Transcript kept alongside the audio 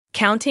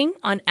Counting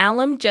on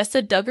alum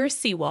Jessa Duggar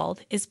Seewald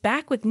is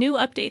back with new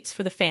updates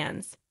for the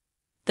fans.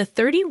 The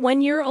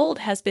 31-year-old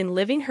has been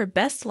living her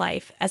best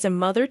life as a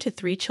mother to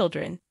 3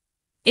 children.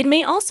 It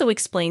may also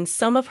explain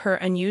some of her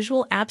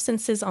unusual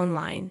absences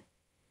online.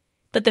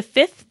 But the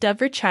 5th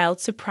Duggar child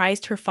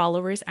surprised her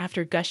followers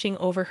after gushing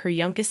over her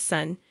youngest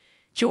son,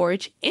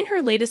 George, in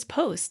her latest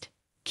post.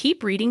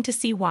 Keep reading to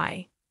see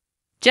why.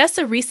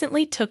 Jessa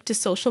recently took to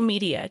social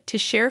media to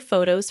share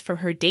photos from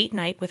her date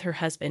night with her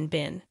husband,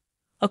 Ben.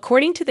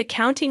 According to the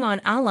Counting on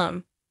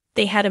alum,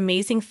 they had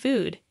amazing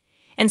food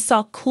and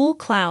saw cool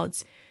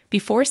clouds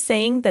before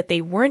saying that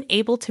they weren't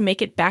able to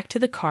make it back to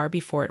the car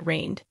before it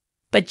rained.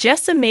 But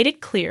Jessa made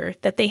it clear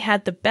that they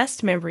had the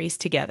best memories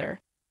together.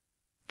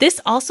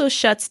 This also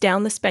shuts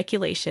down the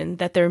speculation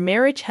that their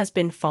marriage has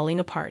been falling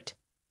apart.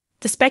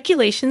 The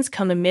speculations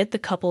come amid the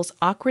couple's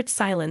awkward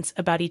silence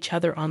about each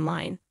other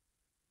online.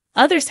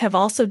 Others have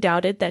also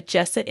doubted that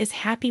Jessa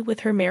is happy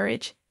with her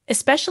marriage,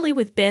 especially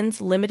with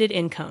Ben's limited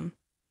income.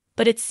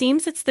 But it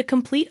seems it's the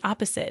complete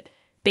opposite,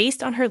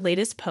 based on her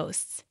latest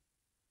posts.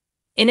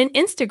 In an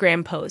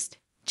Instagram post,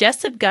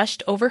 Jessa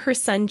gushed over her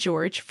son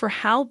George for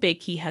how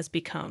big he has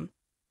become.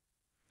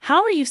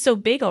 "How are you so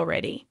big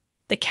already?"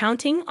 the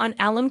Counting on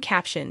alum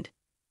captioned.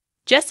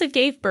 Jessa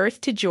gave birth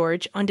to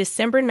George on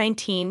December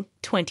 19,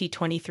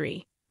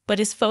 2023, but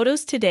his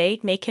photos today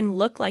make him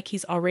look like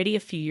he's already a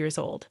few years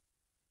old.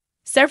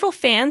 Several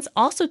fans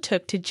also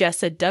took to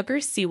Jessa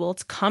Duggar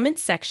Seewald's comment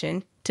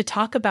section to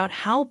talk about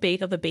how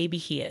big of a baby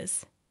he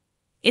is.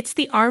 "It's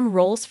the arm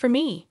rolls for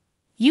me.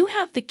 You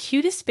have the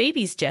cutest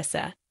babies,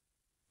 Jessa.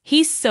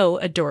 He's so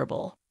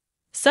adorable.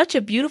 Such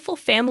a beautiful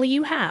family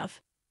you have.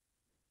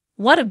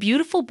 What a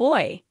beautiful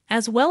boy,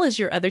 as well as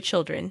your other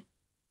children.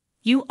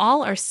 You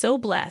all are so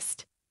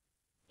blessed.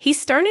 He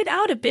started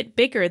out a bit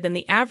bigger than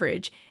the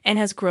average and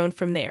has grown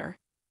from there."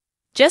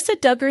 Jessa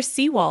Duggar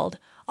Seewald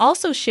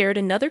also shared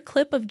another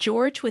clip of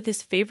George with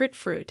his favorite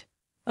fruit.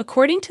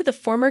 According to the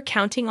former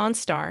Counting on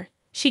star,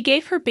 she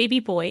gave her baby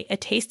boy a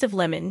taste of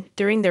lemon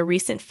during their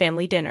recent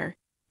family dinner,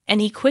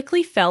 and he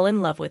quickly fell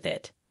in love with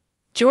it.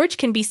 George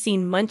can be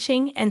seen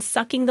munching and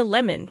sucking the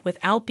lemon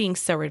without being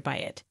soured by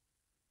it.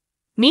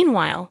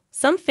 Meanwhile,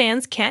 some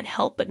fans can't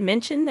help but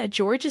mention that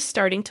George is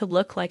starting to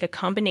look like a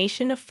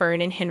combination of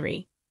Fern and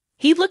Henry.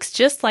 He looks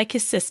just like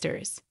his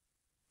sisters.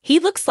 He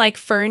looks like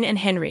Fern and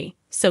Henry,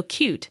 so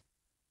cute.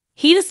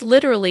 He is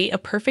literally a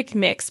perfect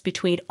mix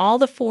between all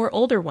the 4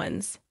 older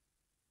ones.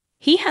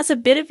 He has a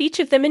bit of each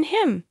of them in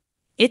him.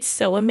 It's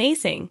so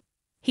amazing.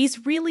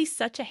 He's really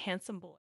such a handsome boy.